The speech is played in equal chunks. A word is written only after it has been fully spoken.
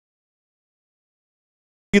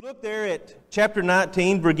If you look there at chapter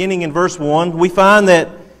 19, beginning in verse 1, we find that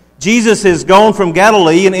Jesus has gone from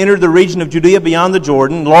Galilee and entered the region of Judea beyond the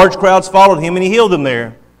Jordan. Large crowds followed him, and he healed them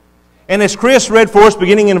there. And as Chris read for us,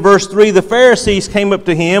 beginning in verse 3, the Pharisees came up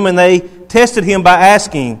to him, and they tested him by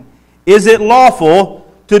asking, "Is it lawful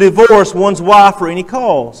to divorce one's wife for any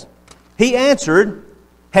cause?" He answered,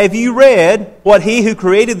 "Have you read what he who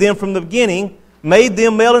created them from the beginning made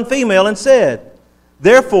them male and female, and said,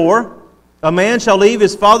 'Therefore a man shall leave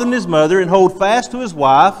his father and his mother and hold fast to his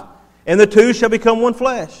wife, and the two shall become one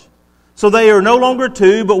flesh. So they are no longer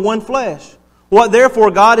two, but one flesh. What therefore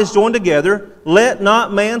God has joined together, let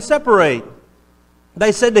not man separate.'"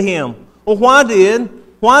 They said to him, "Well, why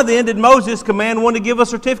then did Moses command one to give a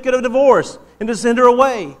certificate of divorce and to send her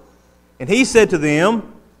away?" And he said to them,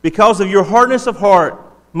 "Because of your hardness of heart,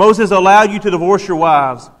 Moses allowed you to divorce your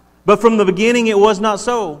wives. But from the beginning it was not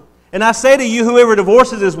so. And I say to you, whoever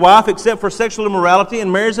divorces his wife except for sexual immorality and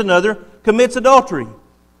marries another commits adultery."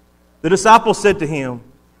 The disciples said to him,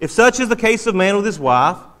 "If such is the case of man with his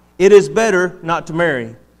wife, it is better not to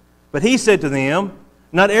marry." But he said to them,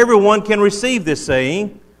 "Not everyone can receive this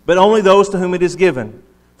saying, but only those to whom it is given.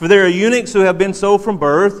 For there are eunuchs who have been so from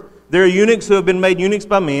birth, there are eunuchs who have been made eunuchs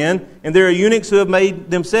by men, and there are eunuchs who have made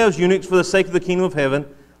themselves eunuchs for the sake of the kingdom of heaven.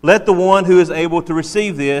 Let the one who is able to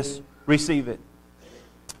receive this, receive it."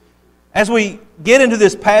 As we get into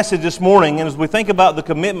this passage this morning, and as we think about the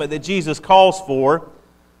commitment that Jesus calls for,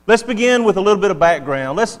 let's begin with a little bit of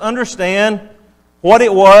background. Let's understand what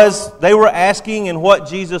it was they were asking and what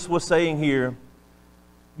Jesus was saying here.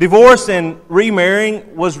 Divorce and remarrying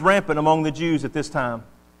was rampant among the Jews at this time.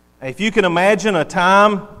 If you can imagine a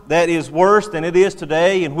time that is worse than it is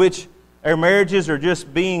today, in which our marriages are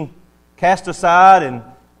just being cast aside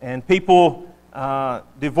and people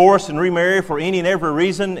divorce and remarry for any and every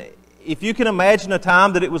reason. If you can imagine a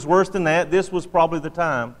time that it was worse than that, this was probably the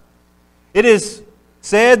time. It is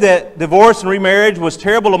said that divorce and remarriage was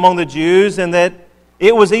terrible among the Jews, and that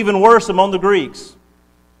it was even worse among the Greeks.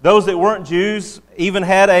 Those that weren't Jews even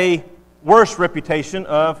had a worse reputation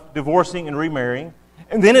of divorcing and remarrying.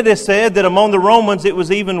 And then it is said that among the Romans it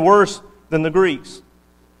was even worse than the Greeks.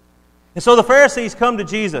 And so the Pharisees come to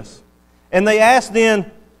Jesus, and they ask then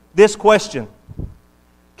this question: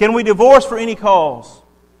 can we divorce for any cause?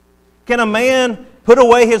 Can a man put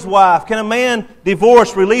away his wife? Can a man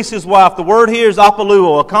divorce, release his wife? The word here is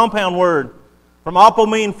apaluo, a compound word. From apo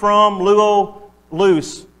mean from, luo,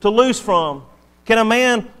 loose, to loose from. Can a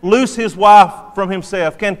man loose his wife from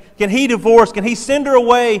himself? Can he divorce? Can he send her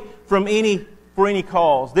away for any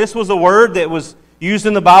cause? This was a word that was used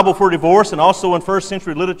in the Bible for divorce, and also in first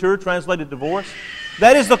century literature translated divorce.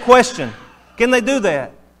 That is the question. Can they do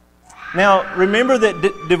that? Now, remember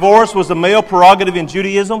that divorce was a male prerogative in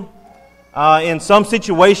Judaism. In some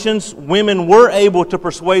situations, women were able to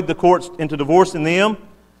persuade the courts into divorcing them.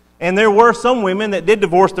 And there were some women that did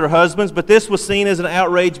divorce their husbands, but this was seen as an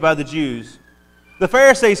outrage by the Jews. The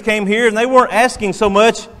Pharisees came here, and they weren't asking so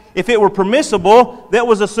much if it were permissible. That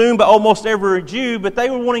was assumed by almost every Jew, but they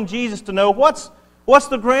were wanting Jesus to know, what's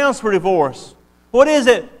the grounds for divorce? What is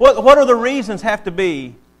it? What are the reasons have to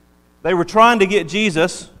be? They were trying to get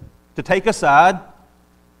Jesus to take a side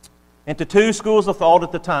into two schools of thought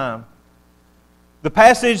at the time. The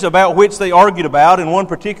passage about which they argued about, and one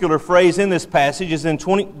particular phrase in this passage, is in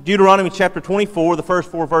Deuteronomy chapter 24, the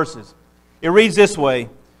first 4 verses. It reads this way: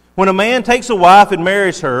 "When a man takes a wife and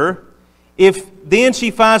marries her, if then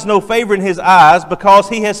she finds no favor in his eyes because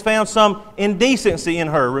he has found some indecency in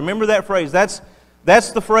her." Remember that phrase. That's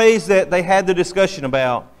the phrase that they had the discussion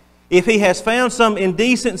about. "If he has found some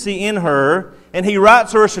indecency in her, and he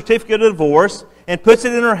writes her a certificate of divorce, and puts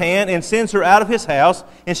it in her hand, and sends her out of his house,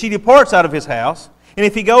 and she departs out of his house, and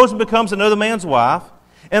if he goes and becomes another man's wife,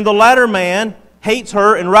 and the latter man hates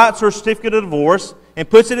her and writes her a certificate of divorce, and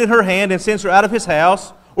puts it in her hand, and sends her out of his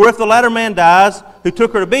house, or if the latter man dies, who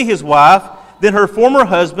took her to be his wife, then her former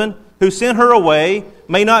husband, who sent her away,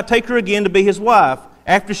 may not take her again to be his wife,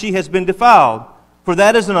 after she has been defiled. For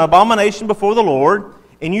that is an abomination before the Lord,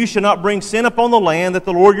 and you shall not bring sin upon the land that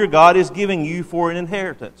the Lord your God is giving you for an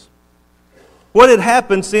inheritance." What had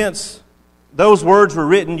happened since those words were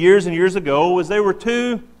written years and years ago was there were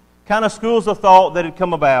two kind of schools of thought that had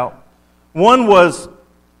come about. One was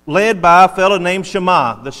led by a fellow named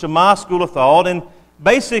Shammai, the Shammai school of thought, and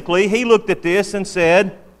basically he looked at this and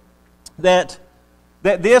said that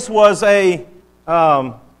this was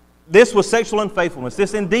sexual unfaithfulness.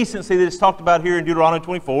 This indecency that is talked about here in Deuteronomy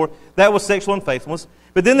 24, that was sexual unfaithfulness.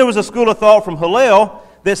 But then there was a school of thought from Hillel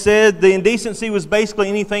that said the indecency was basically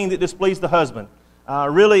anything that displeased the husband.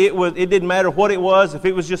 Really, it didn't matter what it was. If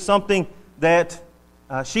it was just something that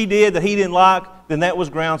she did that he didn't like, then that was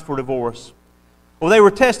grounds for divorce. Well, they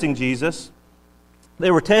were testing Jesus.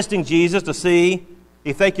 They were testing Jesus to see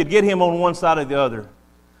if they could get him on one side or the other.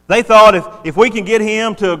 They thought if we can get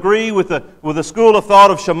him to agree with the school of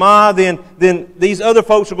thought of Shammai, then these other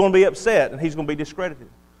folks are going to be upset and he's going to be discredited.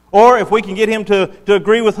 Or if we can get him to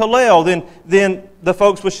agree with Hillel, then the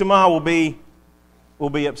folks with Shammai will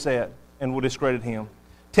be upset and will discredit him.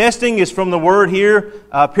 Testing is from the word here,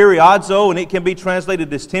 periadzo, and it can be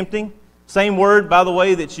translated as tempting. Same word, by the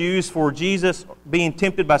way, that's used for Jesus being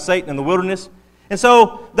tempted by Satan in the wilderness. And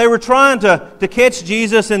so they were trying to catch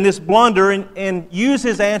Jesus in this blunder and use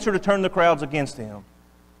his answer to turn the crowds against him.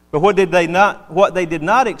 But what they did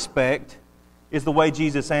not expect is the way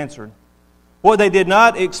Jesus answered. What they did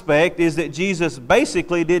not expect is that Jesus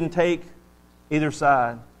basically didn't take either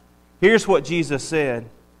side. Here's what Jesus said.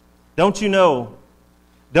 Don't you know,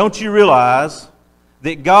 don't you realize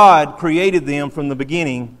that God created them from the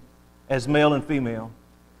beginning as male and female?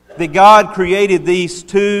 That God created these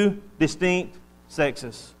two distinct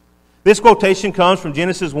sexes. This quotation comes from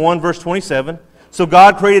Genesis 1 verse 27. So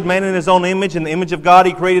God created man in His own image. In the image of God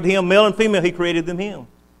He created him. Male and female He created them him.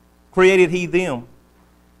 Created He them.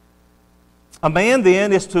 A man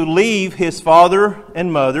then is to leave his father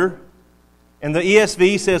and mother. And the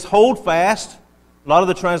ESV says hold fast. A lot of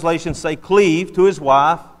the translations say cleave to his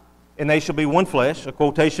wife, and they shall be one flesh. A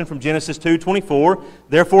quotation from Genesis 2:24.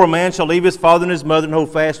 Therefore a man shall leave his father and his mother and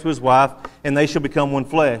hold fast to his wife, and they shall become one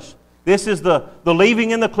flesh. This is the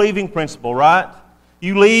leaving and the cleaving principle, right?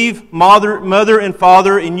 You leave mother and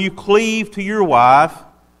father, and you cleave to your wife,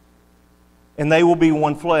 and they will be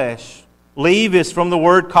one flesh. Leave is from the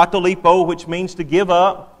word katolipo, which means to give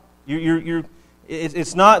up.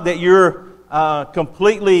 It's not that you're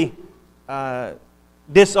completely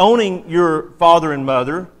disowning your father and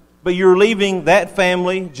mother, but you're leaving that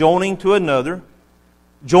family, joining to another.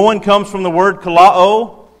 Join comes from the word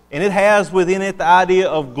kalao, and it has within it the idea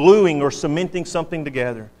of gluing or cementing something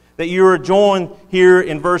together. That you are joined here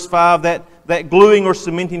in verse 5, that gluing or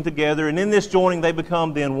cementing together, and in this joining they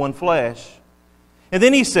become then one flesh. And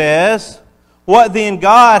then he says, what then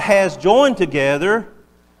God has joined together,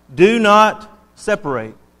 do not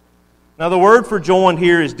separate. Now the word for joined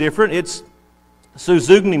here is different. It's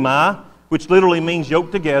suzugnimai, which literally means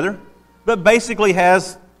yoked together, but basically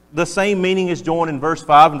has the same meaning as joined in verse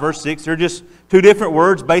 5 and verse 6. They're just two different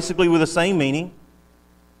words, basically with the same meaning.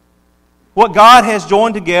 What God has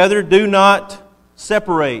joined together, do not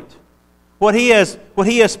separate. What He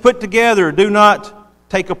has put together, do not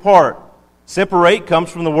take apart. Separate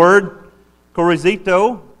comes from the word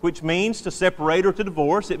korizito, which means to separate or to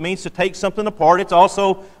divorce. It means to take something apart. It's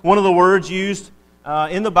also one of the words used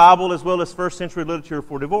in the Bible as well as first century literature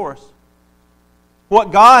for divorce.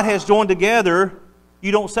 What God has joined together,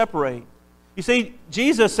 you don't separate. You see,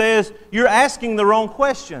 Jesus says you're asking the wrong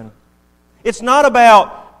question. It's not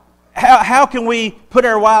about how can we put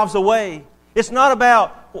our wives away. It's not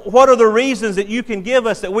about what are the reasons that you can give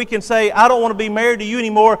us that we can say, I don't want to be married to you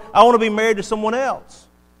anymore, I want to be married to someone else.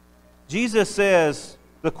 Jesus says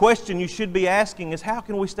the question you should be asking is, how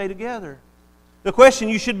can we stay together? The question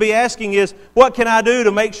you should be asking is, what can I do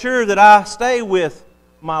to make sure that I stay with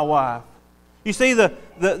my wife? You see,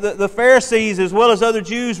 the Pharisees as well as other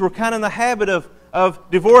Jews were kind of in the habit of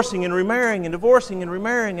divorcing and remarrying and divorcing and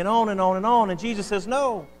remarrying and on and on and on. And Jesus says,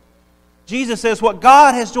 no. Jesus says, what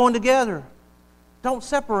God has joined together, don't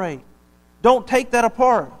separate. Don't take that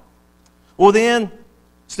apart. Well then,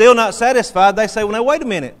 still not satisfied, they say, well now wait a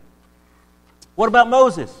minute. What about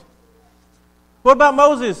Moses? What about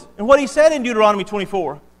Moses and what he said in Deuteronomy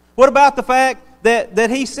 24? What about the fact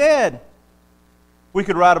that he said we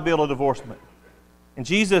could write a bill of divorcement? And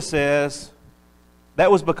Jesus says, that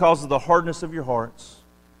was because of the hardness of your hearts.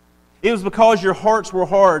 It was because your hearts were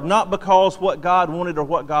hard, not because what God wanted or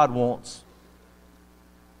what God wants.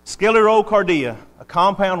 Sclerocardia, a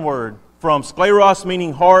compound word from scleros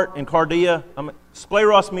meaning heart and cardia.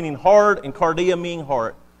 Scleros meaning hard and cardia meaning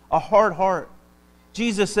heart. A hard heart.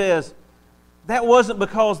 Jesus says, that wasn't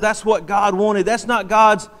because that's what God wanted. That's not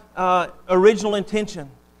God's original intention.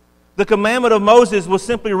 The commandment of Moses was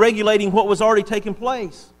simply regulating what was already taking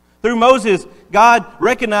place. Through Moses, God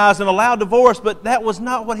recognized and allowed divorce, but that was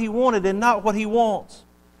not what He wanted and not what He wants.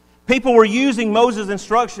 People were using Moses'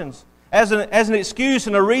 instructions as an excuse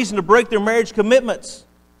and a reason to break their marriage commitments.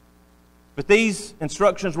 But these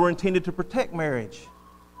instructions were intended to protect marriage.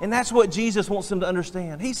 And that's what Jesus wants them to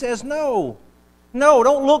understand. He says, no,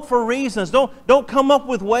 don't look for reasons. Don't come up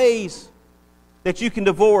with ways that you can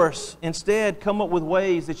divorce. Instead, come up with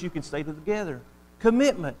ways that you can stay together.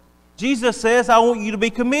 Commitment. Jesus says, I want you to be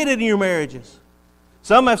committed in your marriages.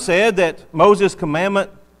 Some have said that Moses' commandment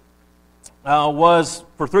was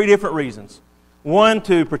for three different reasons. One,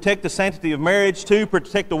 to protect the sanctity of marriage. Two,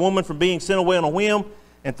 protect a woman from being sent away on a whim.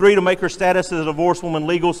 And three, to make her status as a divorced woman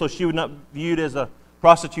legal so she would not be viewed as a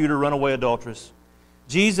prostitute or runaway adulteress.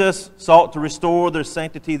 Jesus sought to restore the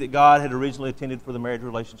sanctity that God had originally intended for the marriage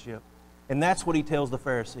relationship. And that's what he tells the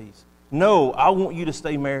Pharisees. No, I want you to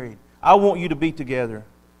stay married. I want you to be together.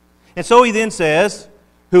 And so he then says,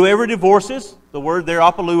 whoever divorces, the word there,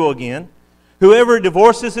 apoluo again, whoever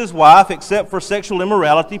divorces his wife except for sexual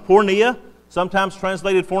immorality, porneia, sometimes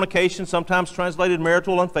translated fornication, sometimes translated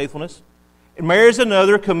marital unfaithfulness, and marries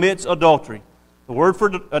another, commits adultery. The word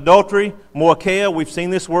for adultery, moakeia, we've seen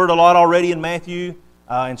this word a lot already in Matthew.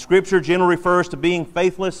 In Scripture, generally refers to being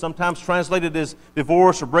faithless, sometimes translated as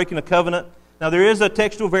divorce or breaking a covenant. Now there is a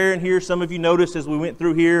textual variant here. Some of you noticed as we went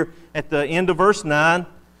through here at the end of verse 9.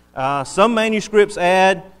 Some manuscripts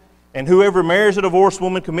add, and whoever marries a divorced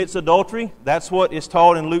woman commits adultery. That's what is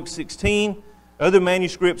taught in Luke 16. Other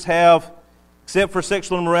manuscripts have, except for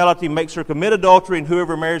sexual immorality, makes her commit adultery, and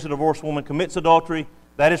whoever marries a divorced woman commits adultery.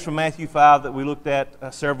 That is from Matthew 5 that we looked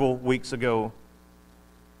at several weeks ago.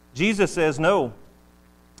 Jesus says no.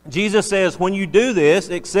 Jesus says when you do this,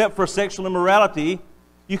 except for sexual immorality,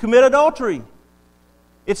 you commit adultery.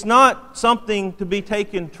 It's not something to be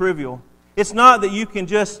taken trivial. It's not that you can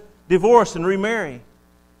just divorce and remarry.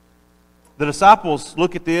 The disciples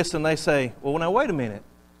look at this and they say, well, now wait a minute.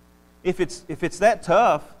 If it's that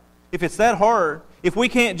tough, if it's that hard, if we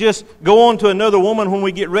can't just go on to another woman when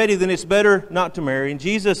we get ready, then it's better not to marry. And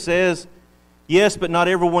Jesus says, yes, but not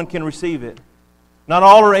everyone can receive it. Not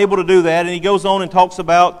all are able to do that. And he goes on and talks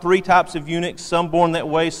about three types of eunuchs, some born that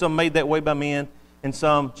way, some made that way by men, and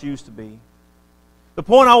some choose to be. The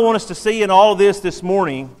point I want us to see in all of this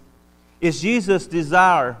morning is Jesus'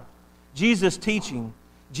 desire, Jesus' teaching,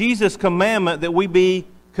 Jesus' commandment that we be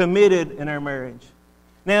committed in our marriage.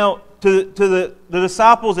 Now, to the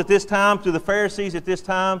disciples at this time, to the Pharisees at this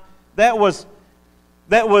time, that was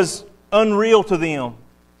unreal to them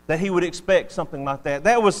that he would expect something like that.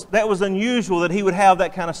 That was unusual that he would have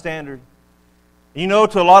that kind of standard. You know,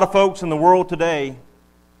 to a lot of folks in the world today,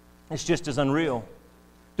 it's just as unreal.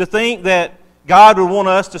 To think that God would want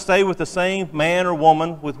us to stay with the same man or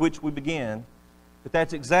woman with which we began. But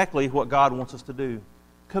that's exactly what God wants us to do.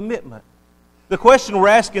 Commitment. The question we're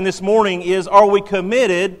asking this morning is, are we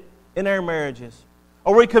committed in our marriages?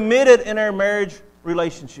 Are we committed in our marriage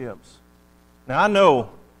relationships? Now I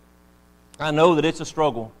know that it's a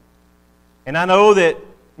struggle. And I know that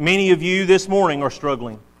many of you this morning are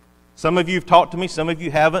struggling. Some of you have talked to me, some of you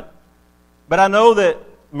haven't. But I know that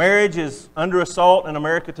marriage is under assault in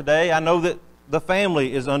America today. I know that the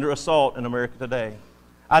family is under assault in America today.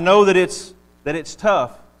 I know that it's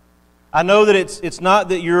tough. I know that it's not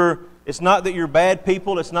that you're bad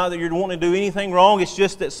people. It's not that you're wanting to do anything wrong. It's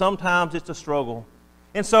just that sometimes it's a struggle.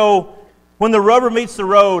 And so, when the rubber meets the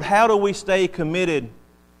road, how do we stay committed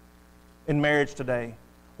in marriage today?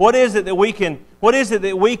 What is it that we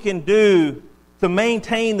can do to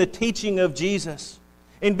maintain the teaching of Jesus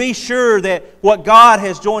and be sure that what God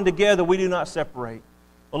has joined together we do not separate?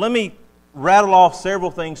 Well, let me rattle off several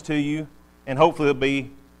things to you, and hopefully it'll be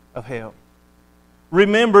of help.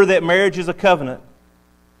 Remember that marriage is a covenant.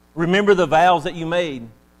 Remember the vows that you made,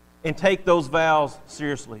 and take those vows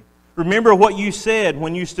seriously. Remember what you said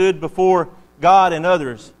when you stood before God and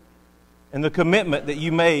others, and the commitment that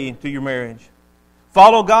you made to your marriage.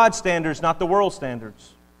 Follow God's standards, not the world's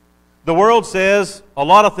standards. The world says a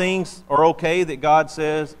lot of things are okay that God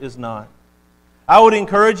says is not. I would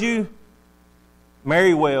encourage you,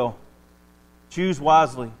 marry well. Choose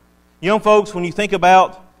wisely. Young folks, when you think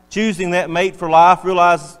about choosing that mate for life,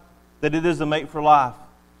 realize that it is a mate for life.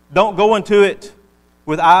 Don't go into it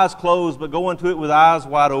with eyes closed, but go into it with eyes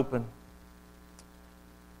wide open.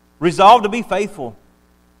 Resolve to be faithful.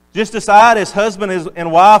 Just decide as husband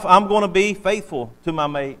and wife, I'm going to be faithful to my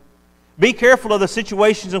mate. Be careful of the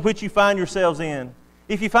situations in which you find yourselves in.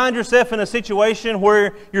 If you find yourself in a situation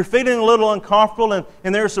where you're feeling a little uncomfortable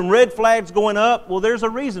and there are some red flags going up, well, there's a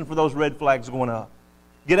reason for those red flags going up.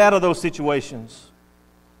 Get out of those situations.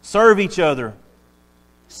 Serve each other.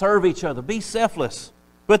 Serve each other. Be selfless.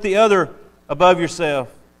 Put the other above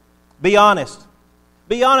yourself. Be honest.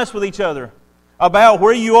 Be honest with each other about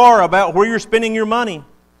where you are, about where you're spending your money,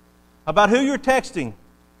 about who you're texting,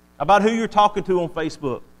 about who you're talking to on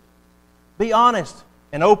Facebook. Be honest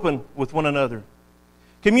and open with one another.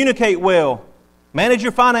 Communicate well. Manage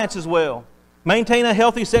your finances well. Maintain a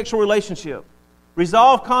healthy sexual relationship.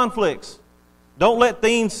 Resolve conflicts. Don't let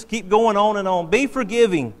things keep going on and on. Be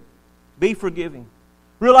forgiving. Be forgiving.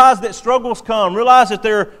 Realize that struggles come. Realize that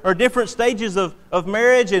there are different stages of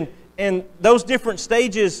marriage, and those different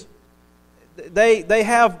stages, they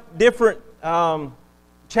have different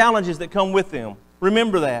challenges that come with them.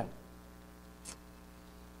 Remember that.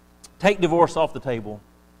 Take divorce off the table.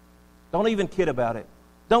 Don't even kid about it.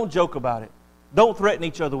 Don't joke about it. Don't threaten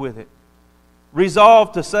each other with it.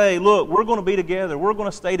 Resolve to say, look, we're going to be together. We're going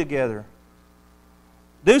to stay together.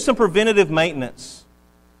 Do some preventative maintenance.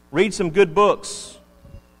 Read some good books.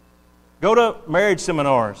 Go to marriage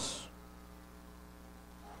seminars.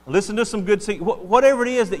 Listen to some good... Whatever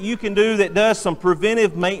it is that you can do that does some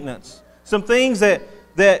preventive maintenance. Some things that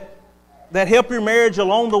help your marriage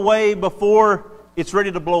along the way before it's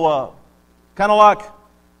ready to blow up. Kind of like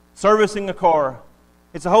servicing a car.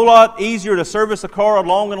 It's a whole lot easier to service a car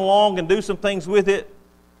along and do some things with it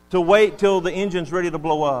to wait till the engine's ready to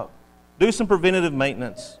blow up. Do some preventative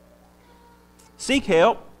maintenance. Seek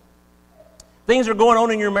help. Things are going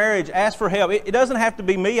on in your marriage. Ask for help. It doesn't have to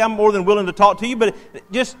be me. I'm more than willing to talk to you, but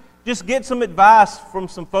just get some advice from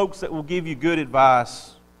some folks that will give you good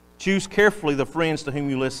advice. Choose carefully the friends to whom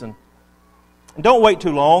you listen. And don't wait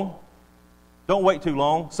too long. Don't wait too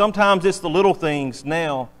long. Sometimes it's the little things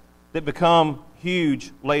now that become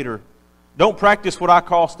huge later. Don't practice what I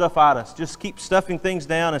call stuffitis. Just keep stuffing things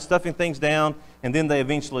down, and then they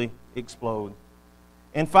eventually explode.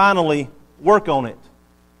 And finally, work on it.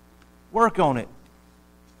 Work on it.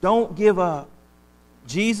 Don't give up.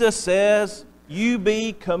 Jesus says, you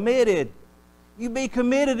be committed. You be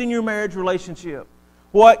committed in your marriage relationship.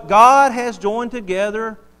 What God has joined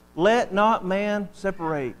together, let not man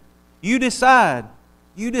separate. You decide.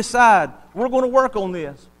 You decide. We're going to work on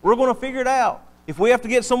this. We're going to figure it out. If we have to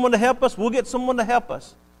get someone to help us, we'll get someone to help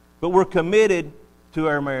us. But we're committed to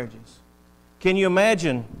our marriages. Can you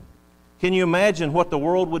imagine what the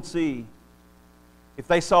world would see if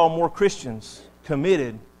they saw more Christians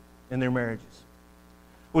committed in their marriages?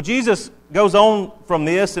 Well, Jesus goes on from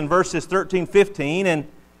this in verses 13, 15,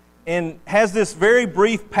 and has this very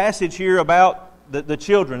brief passage here about the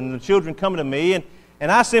children, and the children coming to me,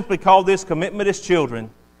 and I simply call this commitment as children.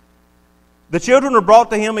 The children are brought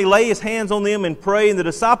to him, he lay his hands on them and pray, and the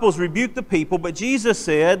disciples rebuked the people, but Jesus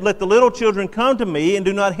said, let the little children come to me, and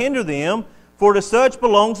do not hinder them, for to such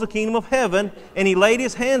belongs the kingdom of heaven. And he laid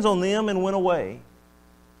his hands on them and went away.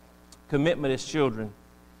 Commitment as children.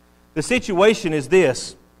 The situation is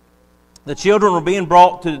this. The children were being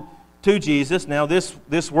brought to Jesus. Now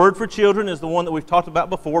this word for children is the one that we've talked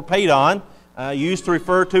about before, paidon, used to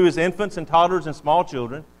refer to as infants and toddlers and small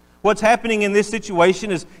children. What's happening in this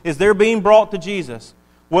situation is they're being brought to Jesus.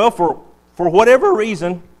 Well, for whatever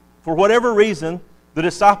reason, the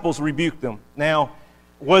disciples rebuked them. Now,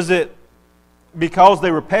 was it because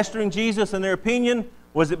they were pestering Jesus in their opinion?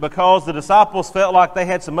 Was it because the disciples felt like they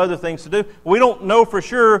had some other things to do? We don't know for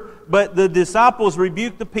sure, but the disciples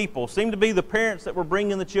rebuked the people. Seemed to be the parents that were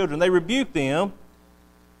bringing the children. They rebuked them.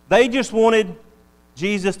 They just wanted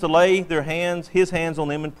Jesus to lay his hands on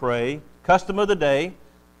them and pray. Custom of the day.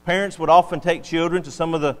 Parents would often take children to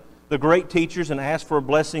some of the great teachers and ask for a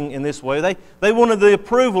blessing in this way. They wanted the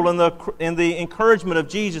approval and the encouragement of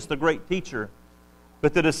Jesus, the great teacher.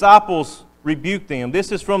 But the disciples rebuked them.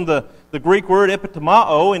 This is from the Greek word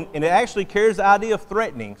epitomao, and it actually carries the idea of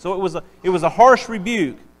threatening. So it was a harsh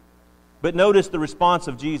rebuke. But notice the response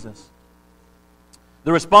of Jesus.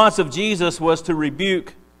 The response of Jesus was to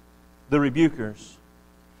rebuke the rebukers.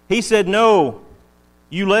 He said, no,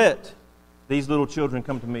 you let these little children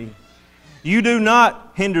come to me. You do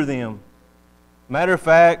not hinder them. Matter of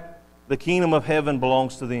fact, the kingdom of heaven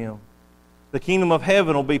belongs to them. The kingdom of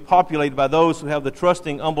heaven will be populated by those who have the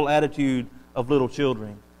trusting, humble attitude of little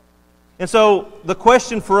children. And so the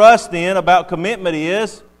question for us then about commitment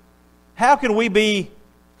is, how can we be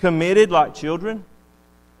committed like children?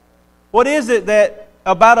 What is it that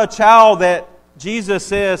about a child that Jesus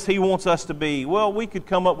says He wants us to be? Well, we could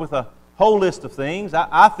come up with a whole list of things.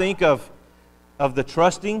 I think of the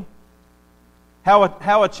trusting, how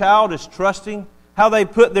a child is trusting, how they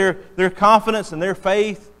put their confidence and their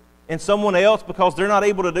faith in someone else because they're not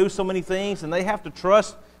able to do so many things, and they have to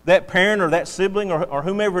trust that parent or that sibling or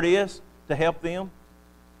whomever it is to help them.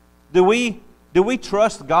 Do we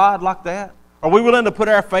trust God like that? Are we willing to put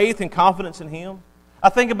our faith and confidence in Him? I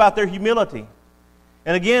think about their humility.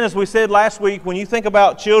 And again, as we said last week, when you think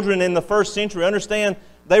about children in the first century, understand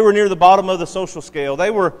they were near the bottom of the social scale. They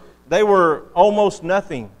were almost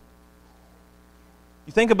nothing.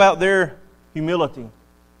 You think about their humility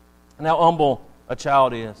and how humble a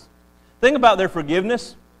child is. Think about their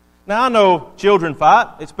forgiveness. Now, I know children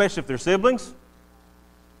fight, especially if they're siblings.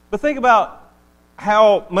 But think about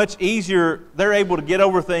how much easier they're able to get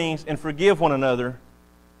over things and forgive one another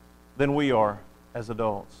than we are as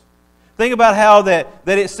adults. Think about how that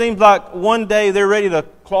it seems like one day they're ready to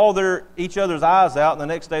claw each other's eyes out, and the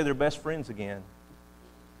next day they're best friends again.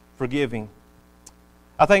 Forgiving.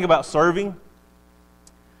 I think about serving.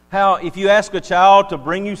 How if you ask a child to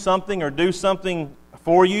bring you something or do something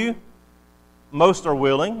for you, most are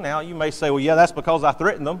willing. Now you may say, well, yeah, that's because I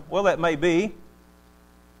threatened them. Well, that may be.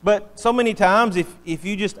 But so many times if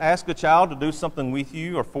you just ask a child to do something with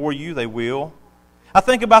you or for you, they will. I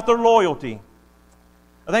think about their loyalty.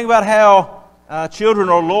 I think about how children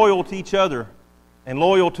are loyal to each other and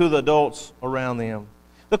loyal to the adults around them.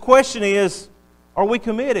 The question is, are we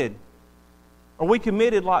committed? Are we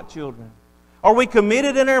committed like children? Are we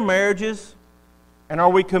committed in our marriages? And are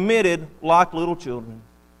we committed like little children?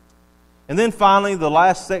 And then finally, the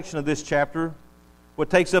last section of this chapter, what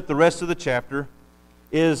takes up the rest of the chapter,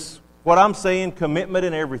 is what I'm saying, commitment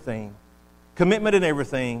in everything. Commitment in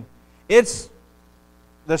everything. It's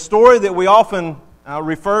the story that we often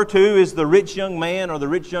refer to is the rich young man or the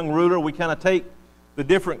rich young ruler. We kind of take the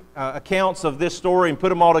different accounts of this story and put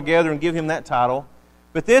them all together and give him that title.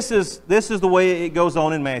 But this is the way it goes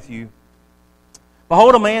on in Matthew.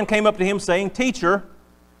 Behold, a man came up to him saying, Teacher,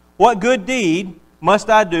 what good deed must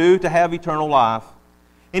I do to have eternal life?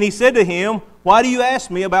 And he said to him, Why do you ask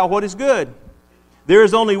me about what is good? There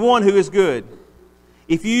is only one who is good.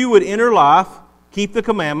 If you would enter life, keep the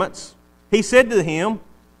commandments. He said to him,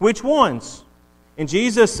 Which ones? And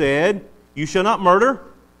Jesus said, You shall not murder,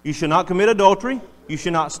 you shall not commit adultery, you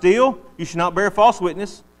shall not steal, you shall not bear false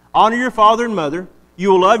witness, honor your father and mother,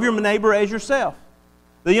 you will love your neighbor as yourself.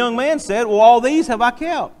 The young man said, Well, all these have I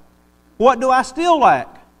kept. What do I still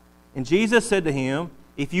lack? And Jesus said to him,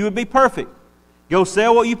 If you would be perfect, go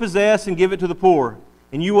sell what you possess and give it to the poor,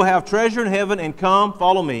 and you will have treasure in heaven, and come,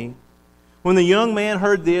 follow me. When the young man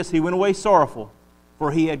heard this, he went away sorrowful,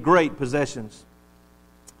 for he had great possessions.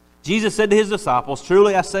 Jesus said to his disciples,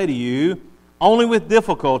 Truly I say to you, only with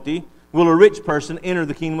difficulty will a rich person enter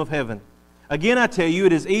the kingdom of heaven. Again I tell you,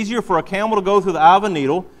 it is easier for a camel to go through the eye of a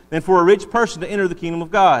needle than for a rich person to enter the kingdom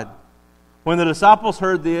of God. When the disciples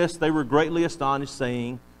heard this, they were greatly astonished,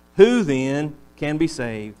 saying, Who then can be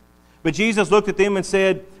saved? But Jesus looked at them and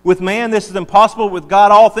said, With man this is impossible, with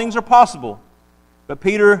God all things are possible. But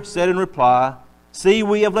Peter said in reply, See,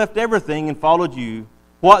 we have left everything and followed you.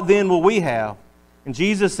 What then will we have? And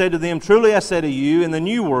Jesus said to them, Truly I say to you, in the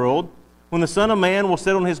new world, when the Son of Man will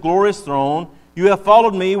sit on his glorious throne, you have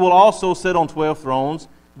followed me will also sit on 12 thrones,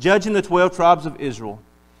 judging the 12 tribes of Israel.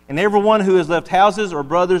 And everyone who has left houses or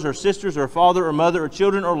brothers or sisters or father or mother or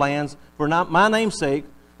children or lands for my name's sake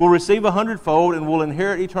will receive 100-fold and will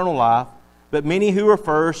inherit eternal life. But many who are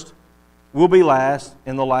first will be last,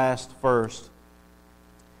 and the last first.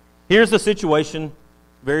 Here's the situation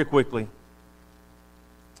very quickly.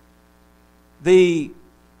 The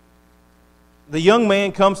young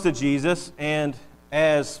man comes to Jesus, and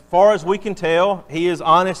as far as we can tell, he is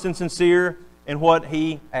honest and sincere in what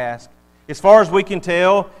he asks. As far as we can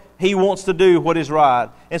tell, he wants to do what is right.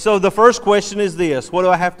 And so the first question is this: what do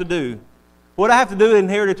I have to do? What do I have to do to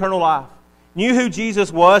inherit eternal life? Knew who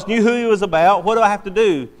Jesus was, knew who he was about. What do I have to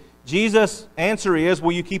do? Jesus' answer is,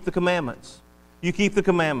 well, you keep the commandments. You keep the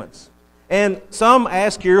commandments. And some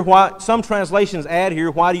ask here, why? Some translations add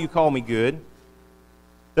here, why do you call me good?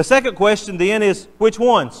 The second question then is, which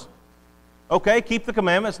ones? Okay, keep the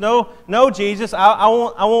commandments. No, Jesus, I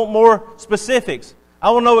want more specifics. I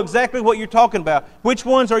want to know exactly what you're talking about. Which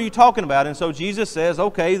ones are you talking about? And so Jesus says,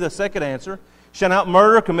 okay, the second answer, shall not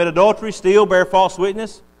murder, commit adultery, steal, bear false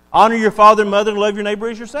witness, honor your father and mother, and love your neighbor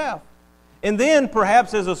as yourself. And then,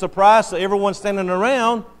 perhaps as a surprise to everyone standing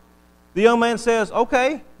around, the young man says,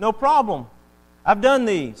 okay, no problem. I've done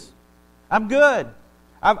these. I'm good.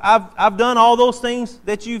 I've done all those things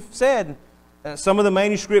that you've said. Some of the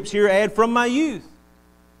manuscripts here add from my youth.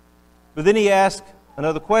 But then he asks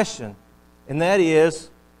another question, and that is,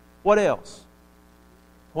 what else?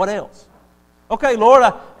 What else? Okay,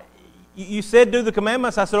 Lord, you said do the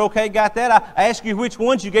commandments. I said, okay, got that. I asked you which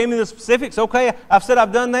ones. You gave me the specifics. Okay, I've said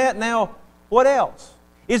I've done that. Now, what else?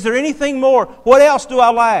 Is there anything more? What else do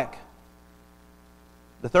I lack?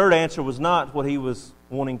 The third answer was not what he was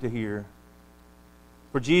wanting to hear.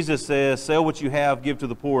 For Jesus says, sell what you have, give to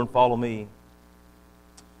the poor, and follow me.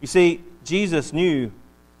 You see, Jesus knew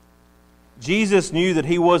that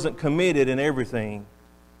he wasn't committed in everything.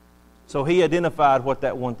 So he identified what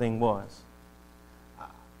that one thing was.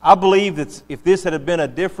 I believe that if this had been a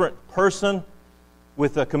different person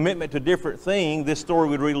with a commitment to a different thing, this story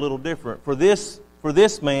would read a little different. For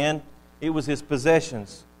this man, it was his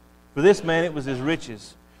possessions. For this man, it was his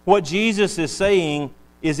riches. What Jesus is saying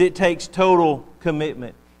is it takes total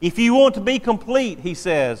commitment. If you want to be complete, he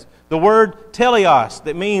says, the word teleos,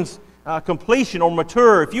 that means completion or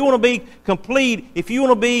mature. If you want to be complete, if you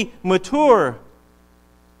want to be mature,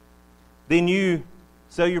 then you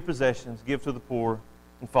sell your possessions, give to the poor,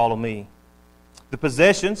 and follow me. The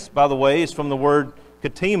possessions, by the way, is from the word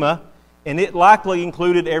katima, and it likely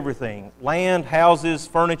included everything. Land, houses,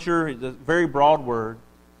 furniture. It's a very broad word.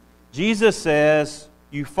 Jesus says,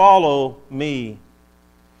 you follow me.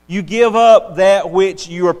 You give up that which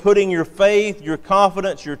you are putting your faith, your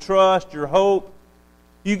confidence, your trust, your hope.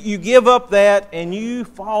 You give up that and you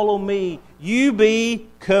follow me. You be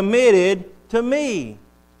committed to me.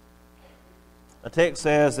 The text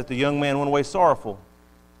says that the young man went away sorrowful.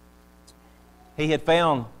 He had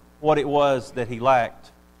found what it was that he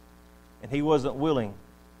lacked, and he wasn't willing.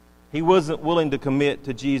 He wasn't willing to commit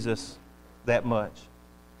to Jesus that much.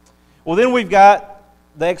 Well, then we've got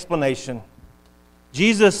the explanation.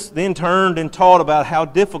 Jesus then turned and taught about how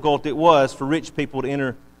difficult it was for rich people to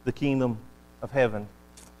enter the kingdom of heaven.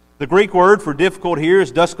 The Greek word for difficult here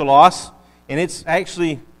is duskalos, and it's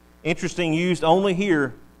actually interesting, used only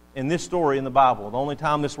here in this story in the Bible, the only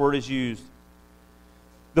time this word is used.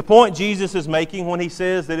 The point Jesus is making when he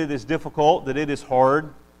says that it is difficult, that it is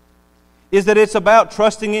hard, is that it's about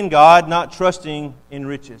trusting in God, not trusting in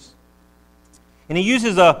riches. And he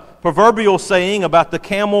uses a proverbial saying about the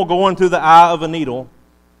camel going through the eye of a needle,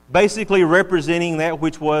 basically representing that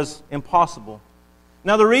which was impossible.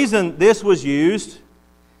 Now, the reason this was used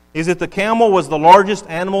is that the camel was the largest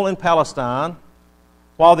animal in Palestine,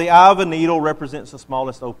 while the eye of a needle represents the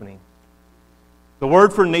smallest opening. The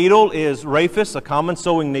word for needle is rafis, a common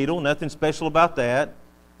sewing needle, nothing special about that.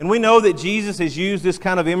 And we know that Jesus has used this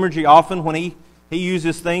kind of imagery often when he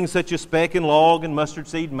uses things such as speck and log and mustard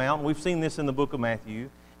seed and mountain. We've seen this in the book of Matthew.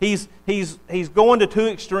 He's going to two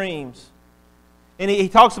extremes. And he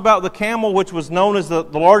talks about the camel, which was known as the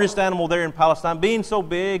largest animal there in Palestine, being so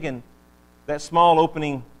big and that small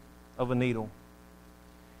opening of a needle.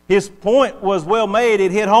 His point was well made.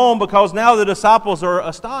 It hit home because now the disciples are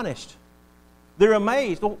astonished. They're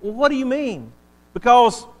amazed. Well, what do you mean?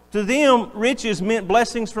 Because to them, riches meant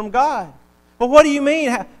blessings from God. Well, what do you mean?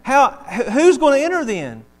 Who's going to enter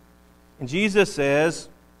then? And Jesus says,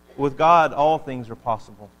 with God, all things are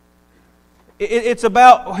possible. It's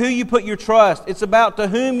about who you put your trust. It's about to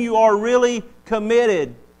whom you are really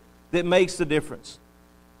committed that makes the difference.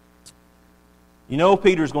 You know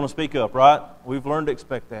Peter's going to speak up, right? We've learned to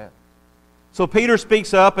expect that. So Peter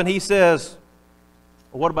speaks up and he says,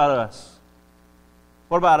 well, what about us?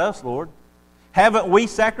 What about us, Lord? Haven't we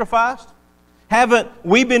sacrificed? Haven't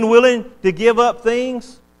we been willing to give up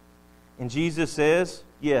things? And Jesus says,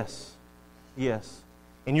 yes, yes.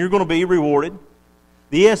 And you're going to be rewarded.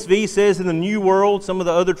 The ESV says in the New World, some of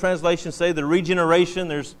the other translations say the regeneration.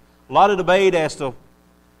 There's a lot of debate as to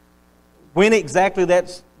when exactly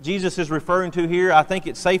that's Jesus is referring to here. I think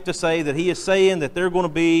it's safe to say that he is saying that they're going to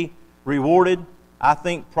be rewarded. I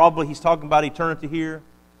think probably he's talking about eternity here.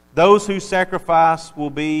 Those who sacrifice will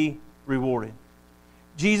be rewarded.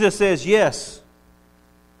 Jesus says, yes,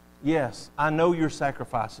 yes, I know your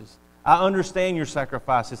sacrifices. I understand your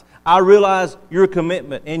sacrifices. I realize your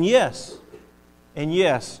commitment. And yes,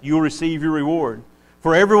 you'll receive your reward.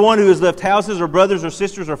 For everyone who has left houses or brothers or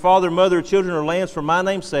sisters or father, mother, or children or lands for my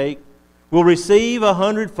name's sake will receive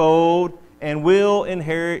 100-fold and will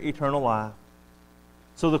inherit eternal life.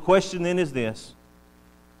 So the question then is this: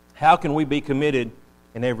 how can we be committed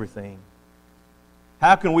in everything?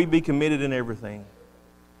 How can we be committed in everything?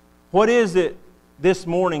 What is it this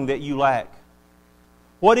morning that you lack?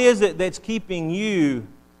 What is it that's keeping you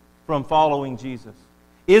from following Jesus?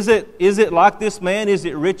 Is it like this man? Is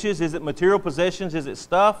it riches? Is it material possessions? Is it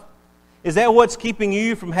stuff? Is that what's keeping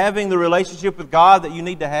you from having the relationship with God that you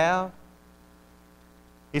need to have?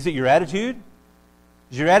 Is it your attitude?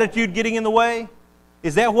 Is your attitude getting in the way?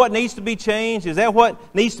 Is that what needs to be changed? Is that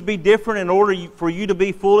what needs to be different in order for you to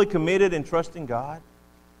be fully committed and trusting God?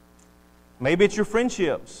 Maybe it's your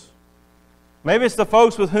friendships. Maybe it's the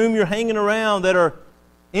folks with whom you're hanging around that are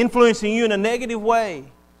influencing you in a negative way.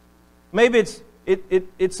 Maybe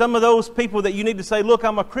it's some of those people that you need to say, look,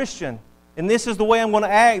 I'm a Christian, and this is the way I'm going to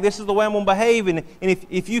act, this is the way I'm going to behave, and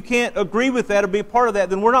if you can't agree with that or be a part of that,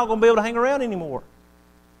 then we're not going to be able to hang around anymore.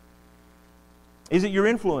 Is it your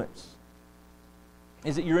influence?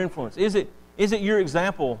 Is it your influence? Is it your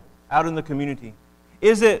example out in the community?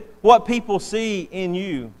 Is it what people see in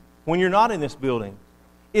you when you're not in this building?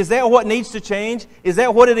 Is that what needs to change? Is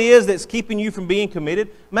that what it is that's keeping you from being committed?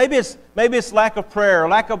 Maybe it's lack of prayer, or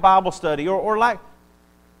lack of Bible study, or lack...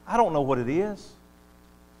 I don't know what it is.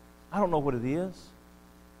 I don't know what it is.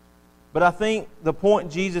 But I think the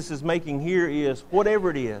point Jesus is making here is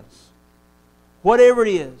whatever it is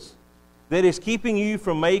that is keeping you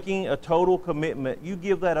from making a total commitment, you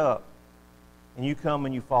give that up and you come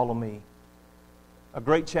and you follow me. A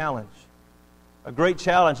great challenge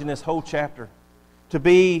in this whole chapter, to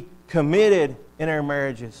be committed in our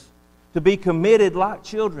marriages, to be committed like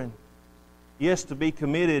children, yes, to be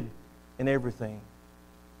committed in everything.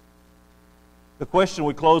 The question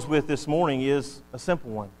we close with this morning is a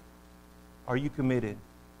simple one. Are you committed?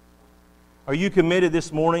 Are you committed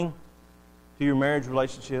this morning to your marriage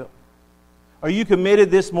relationship? Are you committed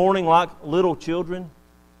this morning like little children?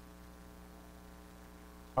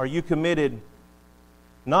 Are you committed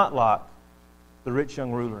not like the rich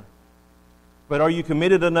young ruler, but are you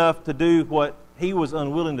committed enough to do what he was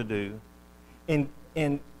unwilling to do and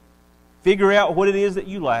figure out what it is that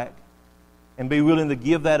you lack and be willing to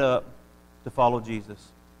give that up to follow Jesus?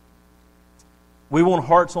 We want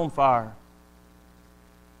hearts on fire.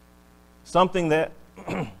 Something that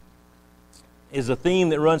is a theme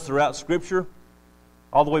that runs throughout Scripture,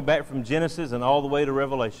 all the way back from Genesis and all the way to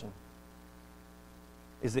Revelation,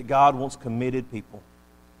 is that God wants committed people.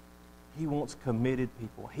 He wants committed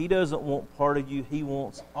people. He doesn't want part of you. He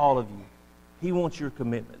wants all of you. He wants your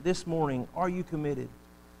commitment. This morning, are you committed?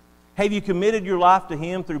 Have you committed your life to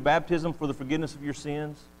Him through baptism for the forgiveness of your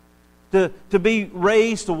sins? To be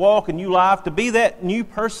raised, to walk a new life, to be that new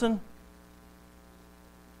person?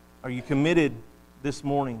 Are you committed this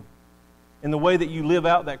morning in the way that you live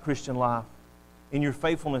out that Christian life, in your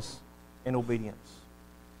faithfulness and obedience?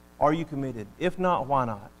 Are you committed? If not, why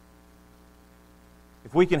not?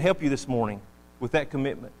 If we can help you this morning with that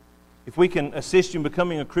commitment, if we can assist you in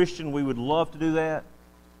becoming a Christian, we would love to do that.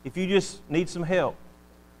 If you just need some help,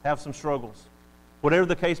 have some struggles, whatever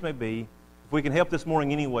the case may be, if we can help this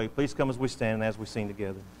morning anyway, please come as we stand and as we sing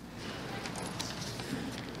together.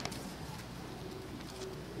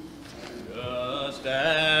 Just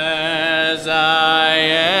as I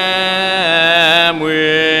am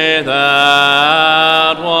without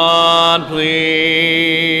one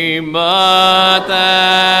plea, but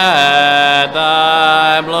that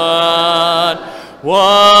thy blood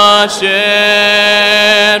was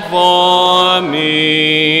shed for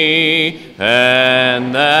me,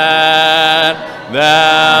 and that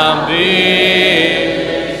thou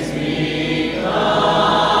bidst me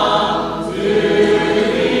come to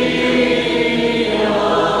thee, O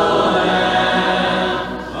Lamb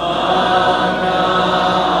of God, I come,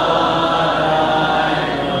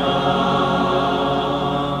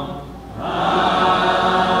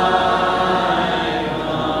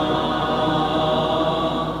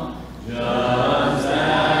 just as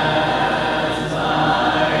I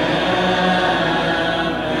am,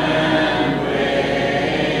 and waiting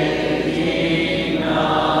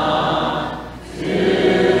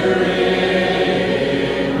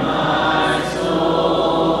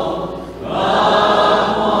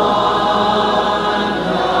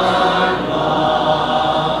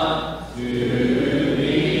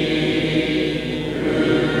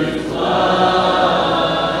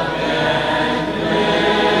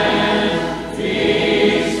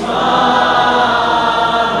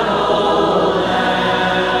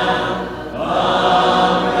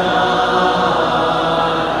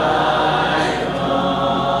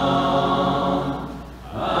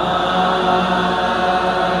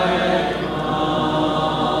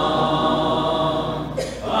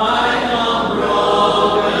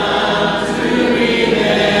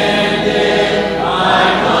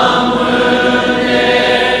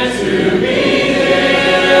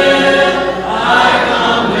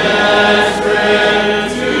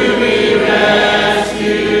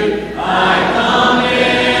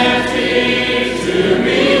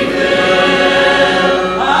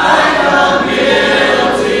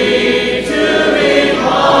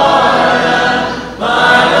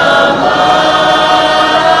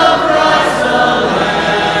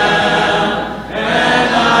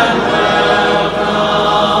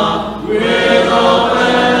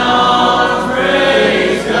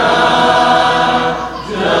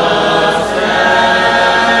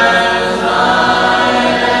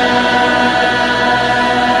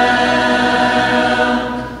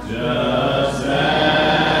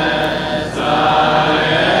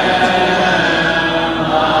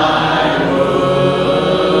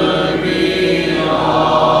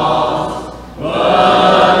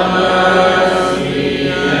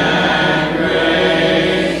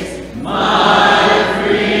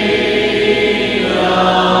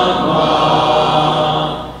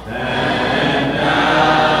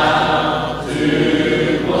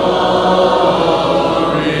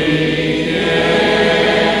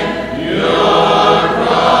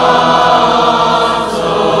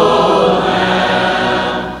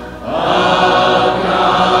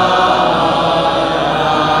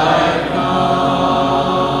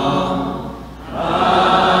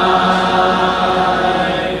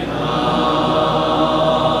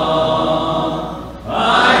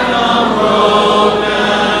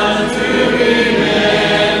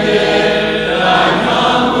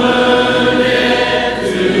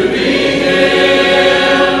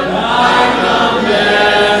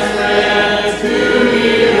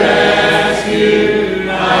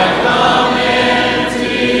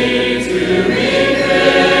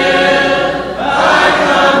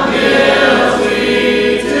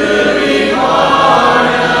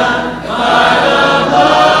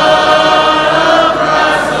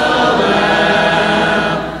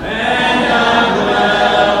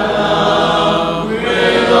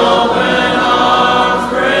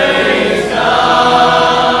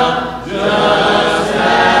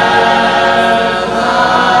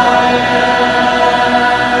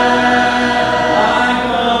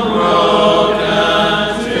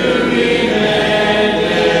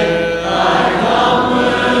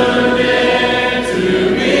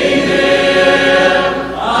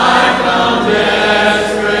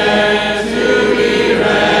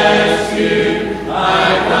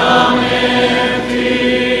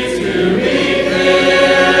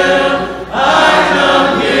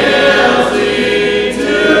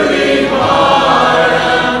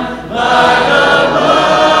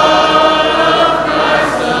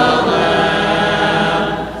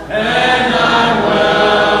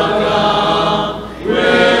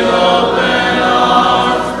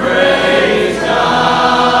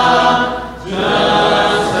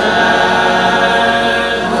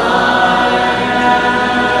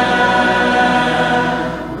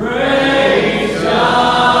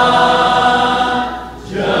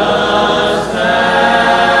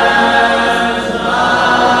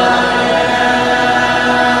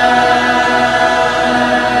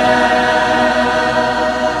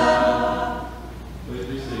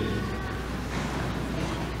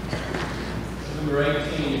Number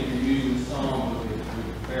 18, if you're using the song book, we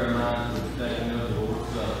prepare our minds for the taking of the Lord's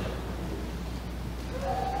Supper.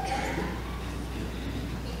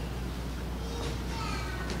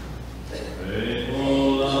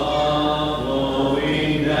 Faithful love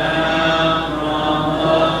flowing down from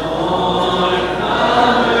the thorn-covered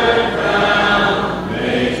crown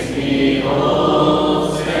makes me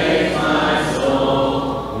whole, saves my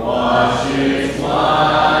soul, washes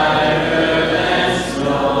whiter than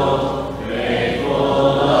snow. Faithful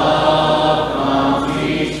love calms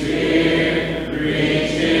each fear,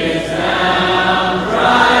 reaches down,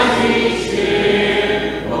 dries each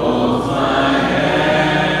tear, holds my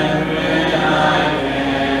hand when I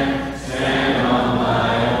can't stand on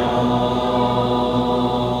my own.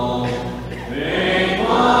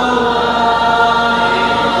 Faithful love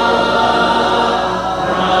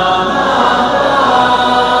from above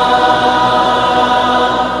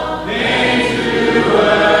came to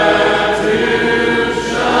earth to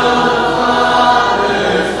show the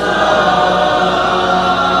Father's love,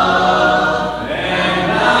 and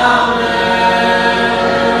now never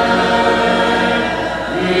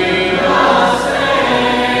we must say,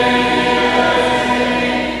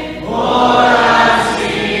 for I've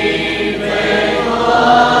seen faithful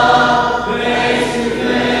love face to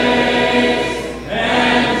face,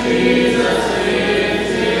 and Jesus is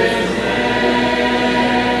His name.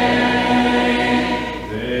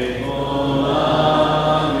 Faithful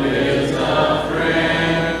love is a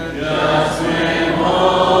friend just when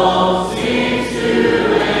hope seems to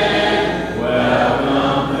end.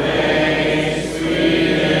 Welcome place, sweet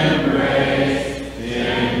embrace,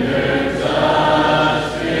 tender touch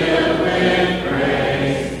filled with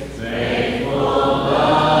praise. Faithful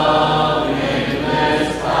love,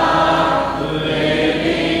 endless power,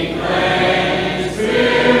 living flame,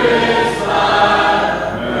 Spirit's fire,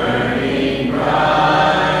 burning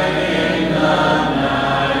bright in the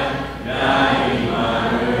night, guiding my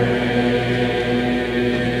way.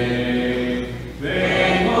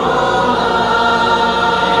 Faithful love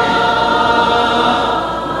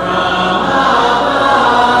from above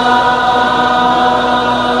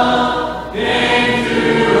came to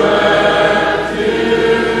earth to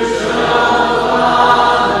show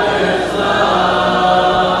Father's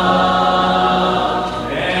love,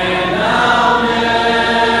 and now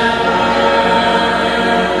never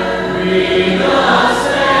we must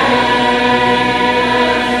say,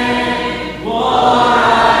 for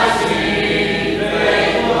I've seen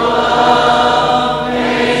faithful love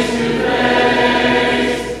face to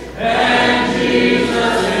face, and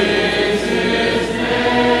Jesus is His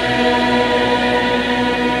name.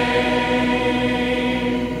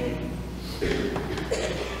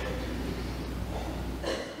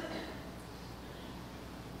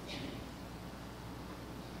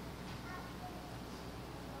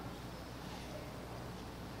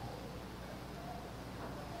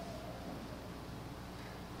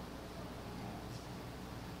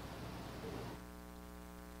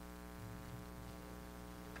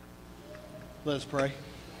 Let us pray.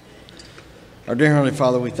 Our dear Heavenly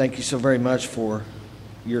Father, we thank you so very much for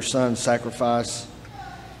your Son's sacrifice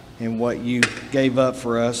and what you gave up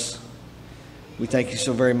for us. We thank you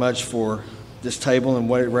so very much for this table and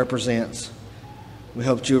what it represents. We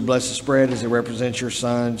hope that you would bless this bread as it represents your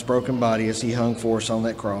Son's broken body as he hung for us on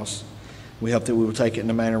that cross. We hope that we will take it in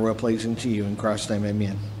a manner well pleasing to you. In Christ's name,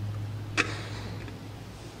 amen.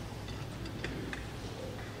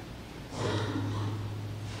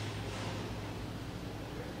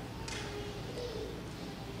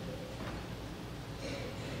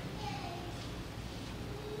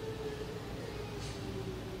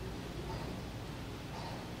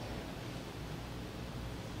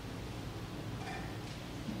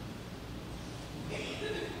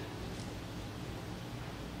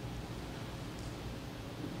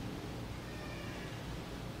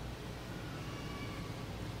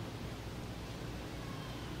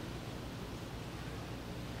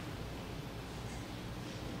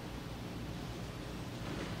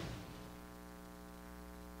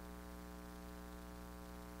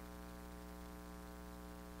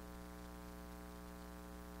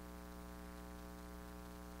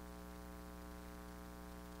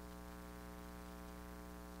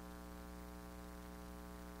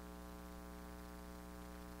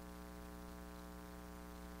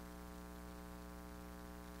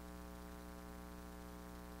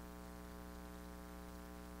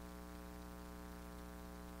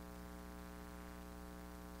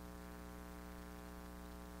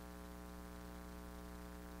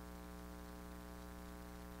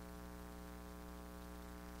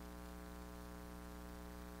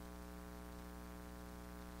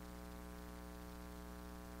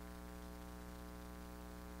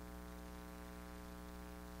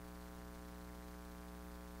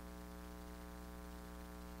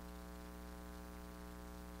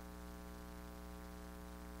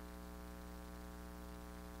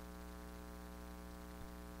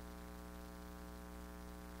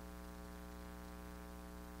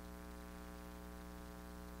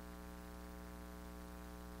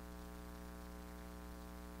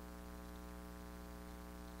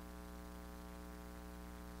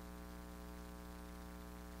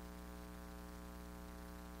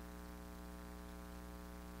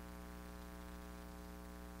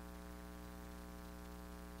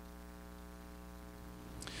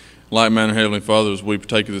 Like manner, Heavenly Father, as we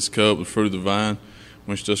partake of this cup, the fruit of the vine,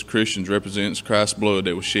 which us Christians represents Christ's blood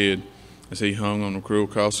that was shed as he hung on the cruel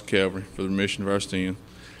cross of Calvary for the remission of our sin.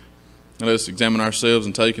 And let us examine ourselves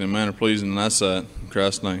and take it in a manner pleasing in thy sight. In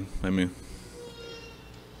Christ's name, amen.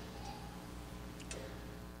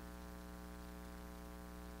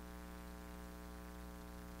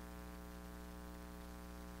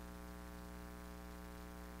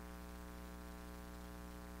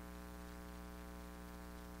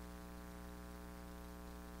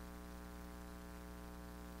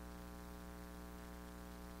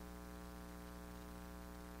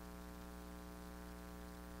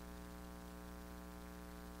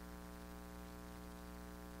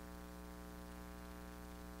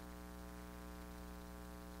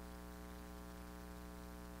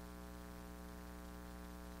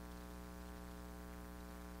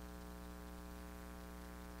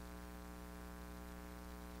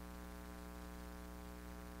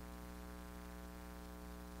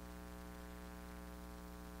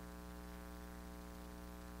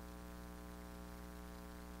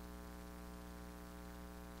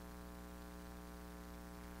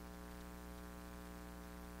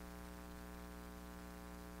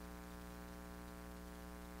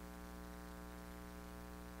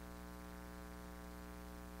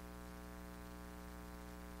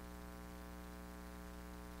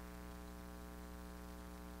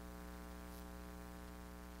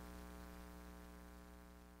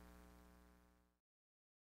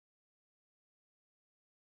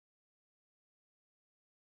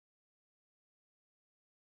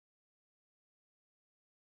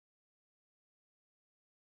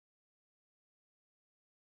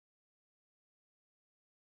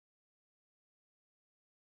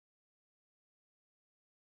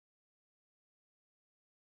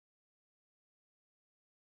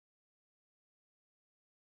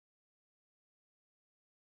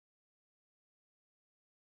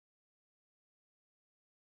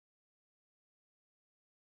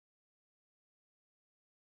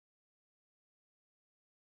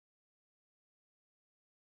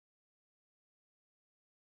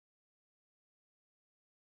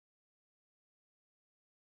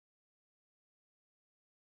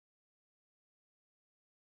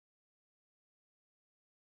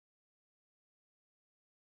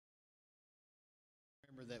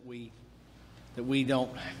 Remember that we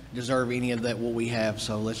don't deserve any of that what we have,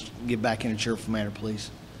 so let's get back in a cheerful manner,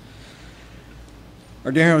 please.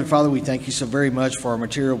 Our dear Heavenly Father, we thank you so very much for our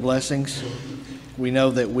material blessings. We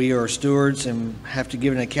know that we are stewards and have to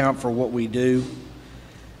give an account for what we do.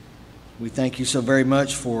 We thank you so very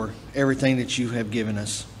much for everything that you have given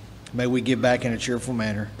us. May we give back in a cheerful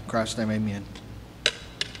manner. In Christ's name, amen.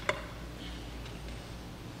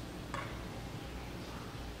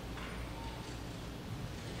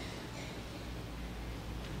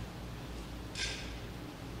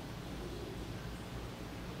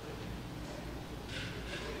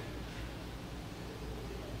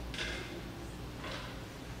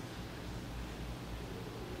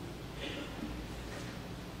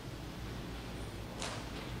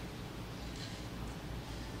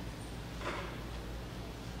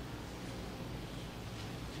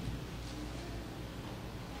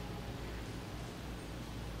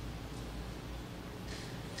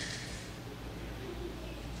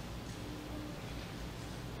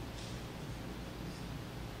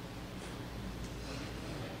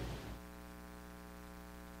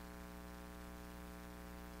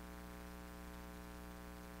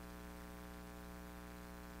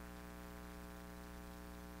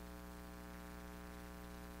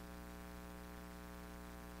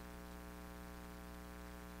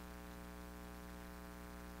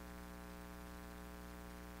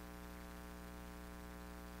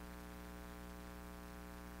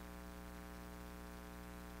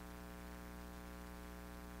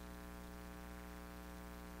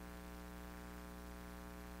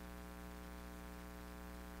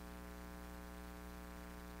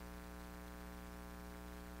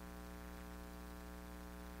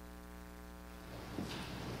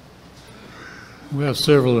 We have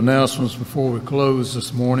several announcements before we close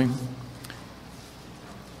this morning.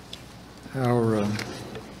 Our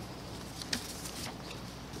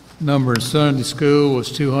number in Sunday school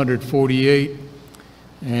was 248,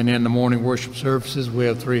 and in the morning worship services we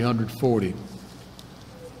have 340.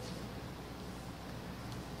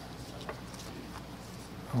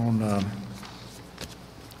 On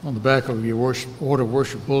the back of your order of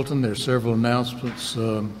worship bulletin, there are several announcements.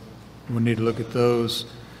 We need to look at those.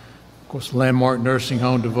 Of course, the Landmark Nursing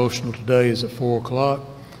Home devotional today is at 4 o'clock.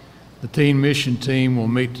 The Teen Mission Team will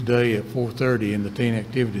meet today at 4:30 in the Teen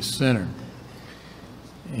Activities Center.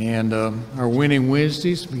 And our Winning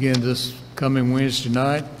Wednesdays begin this coming Wednesday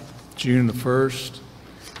night, June the 1st.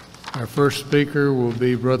 Our first speaker will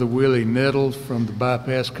be Brother Willie Nettles from the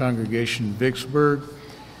Bypass Congregation in Vicksburg.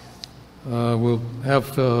 We'll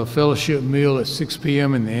have a fellowship meal at 6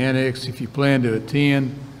 p.m. in the annex. If you plan to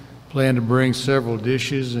attend, plan to bring several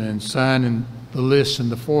dishes and sign in the list in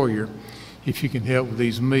the foyer if you can help with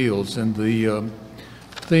these meals. And the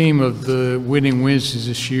theme of the Winning Wednesdays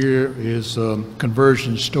this year is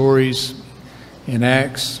conversion stories in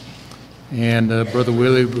Acts. And Brother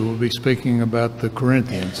Willie will be speaking about the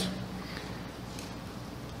Corinthians.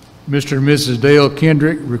 Mr. and Mrs. Dale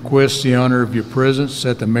Kendrick request the honor of your presence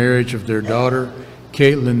at the marriage of their daughter,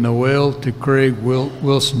 Caitlin Noel, to Craig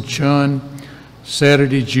Wilson Chun,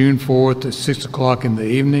 Saturday, June 4th at 6 o'clock in the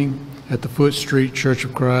evening at the Foot Street Church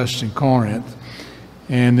of Christ in Corinth.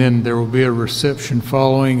 And then there will be a reception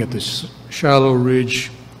following at the Shiloh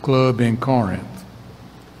Ridge Club in Corinth.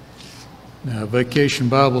 Now, Vacation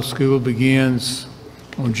Bible School begins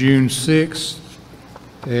on June 6th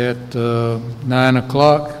at 9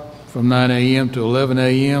 o'clock. From 9 a.m. to 11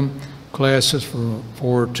 a.m., classes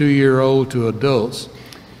for 2-year-old to adults.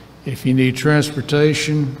 If you need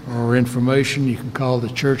transportation or information, you can call the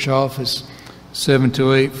church office,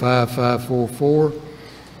 728-5544.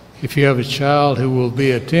 If you have a child who will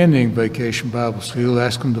be attending Vacation Bible School,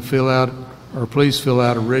 ask them to please fill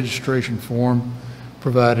out a registration form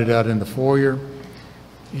provided out in the foyer.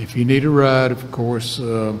 If you need a ride, of course,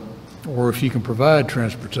 or if you can provide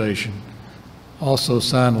transportation, also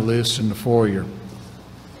sign a list in the foyer.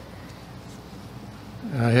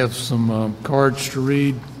 I have some cards to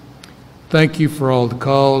read. Thank you for all the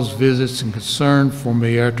calls, visits, and concern for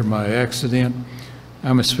me after my accident.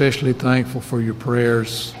 I'm especially thankful for your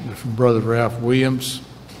prayers. They're from Brother Ralph Williams.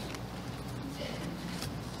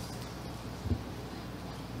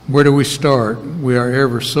 Where do we start? We are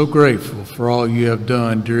ever so grateful for all you have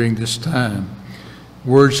done during this time.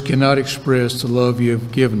 Words cannot express the love you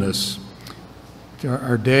have given us.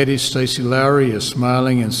 Our daddy, Stacy Lowry, is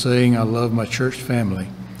smiling and saying, I love my church family.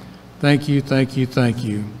 Thank you, thank you, thank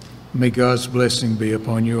you. May God's blessing be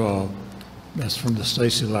upon you all. That's from the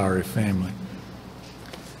Stacy Lowry family.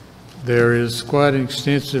 There is quite an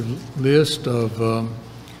extensive list of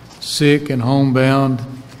sick and homebound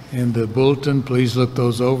in the bulletin. Please look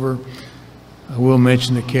those over. I will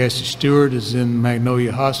mention that Cassie Stewart is in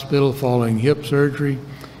Magnolia Hospital following hip surgery.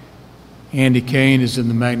 Andy Kane is in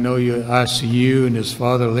the Magnolia ICU, and his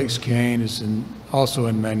father, Lex Kane, is also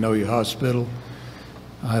in Magnolia Hospital.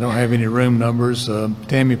 I don't have any room numbers.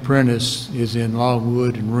 Tammy Prentice is in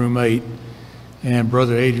Longwood in room 8. And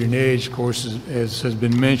Brother Adrian Edge, of course, as has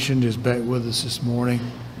been mentioned, is back with us this morning.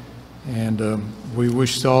 And we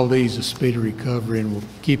wish all these a speedy recovery, and we'll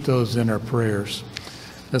keep those in our prayers.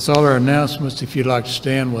 That's all our announcements. If you'd like to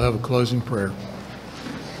stand, we'll have a closing prayer.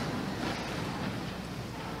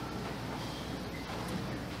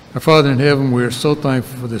 Our Father in heaven, we are so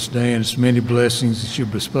thankful for this day and its many blessings that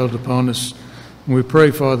you've bestowed upon us. And we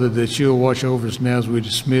pray, Father, that you'll watch over us now as we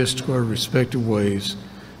dismiss to our respective ways.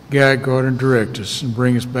 Guide, guard, and direct us, and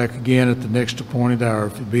bring us back again at the next appointed hour,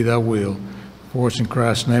 if it be thy will. For us in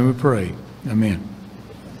Christ's name we pray. Amen.